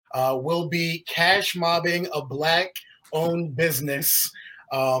will be cash mobbing a Black-owned business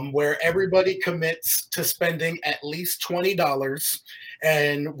where everybody commits to spending at least $20.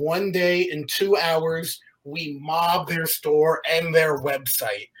 And one day in 2 hours, we mob their store and their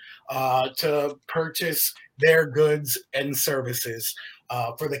website to purchase their goods and services.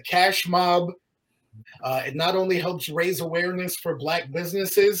 For the cash mob, it not only helps raise awareness for Black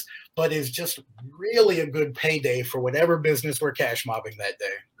businesses, but is just really a good payday for whatever business we're cash mobbing that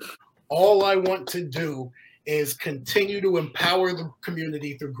day. All I want to do is continue to empower the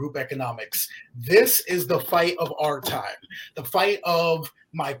community through group economics. This is the fight of our time. The fight of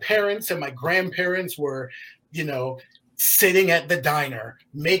my parents and my grandparents were, sitting at the diner,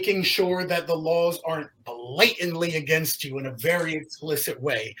 making sure that the laws aren't blatantly against you in a very explicit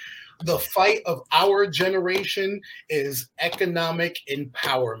way. The fight of our generation is economic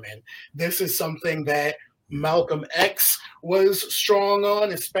empowerment. This is something that Malcolm X was strong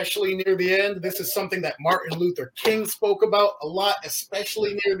on, especially near the end. This is something that Martin Luther King spoke about a lot,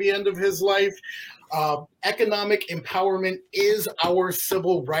 especially near the end of his life. Economic empowerment is our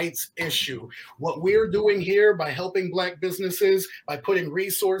civil rights issue. What we're doing here by helping Black businesses, by putting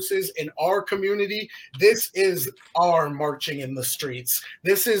resources in our community, this is our marching in the streets.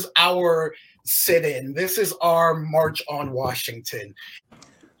 This is our sit-in. This is our march on Washington.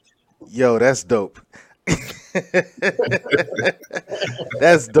 Yo, that's dope.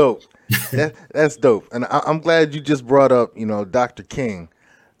 That's dope. That's dope. And I'm glad you just brought up, Dr. King.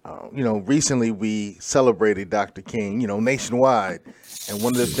 Recently we celebrated Dr. King, nationwide. And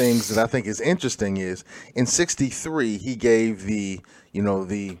one of the things that I think is interesting is in '63, he gave the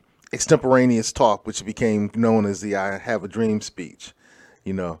extemporaneous talk, which became known as the I Have a Dream speech,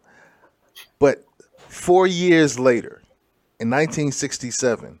 But 4 years later, in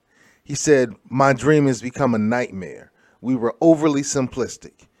 1967, he said, "My dream has become a nightmare. We were overly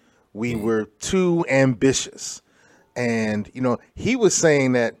simplistic. We were too ambitious." And, he was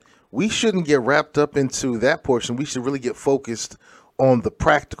saying that we shouldn't get wrapped up into that portion. We should really get focused on the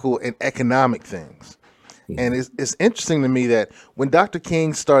practical and economic things. And it's interesting to me that when Dr.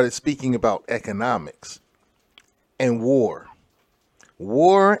 King started speaking about economics and war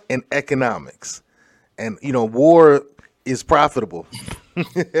and economics, and, war is profitable.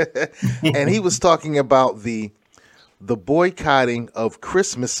 And he was talking about the boycotting of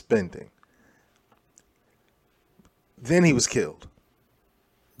Christmas spending. Then he was killed.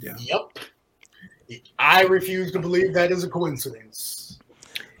 Yeah. Yep. I refuse to believe that is a coincidence.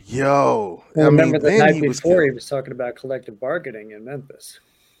 Yo. Well, remember the night before he was talking about collective bargaining in Memphis.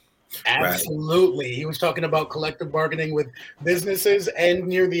 Absolutely. Right. He was talking about collective bargaining with businesses. And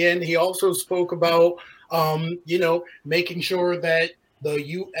near the end, he also spoke about, making sure that the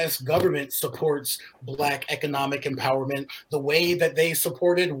U.S. government supports Black economic empowerment the way that they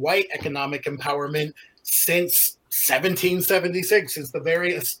supported white economic empowerment since 1776, since the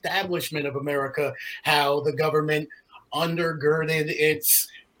very establishment of America, how the government undergirded its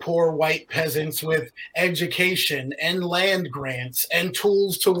poor white peasants with education and land grants and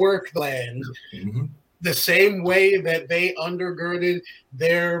tools to work the land. Mm-hmm. The same way that they undergirded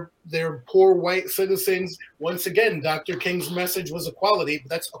their poor white citizens. Once again, Dr. King's message was equality, but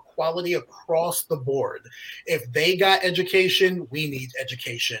that's equality across the board. If they got education, we need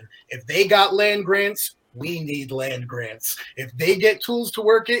education. If they got land grants, we need land grants. If they get tools to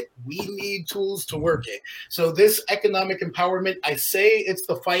work it, we need tools to work it. So this economic empowerment, I say it's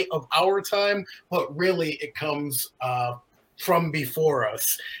the fight of our time, but really it comes from before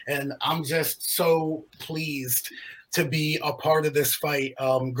us. And I'm just so pleased to be a part of this fight.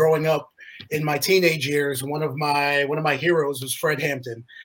 Growing up in my teenage years, one of my heroes was Fred Hampton.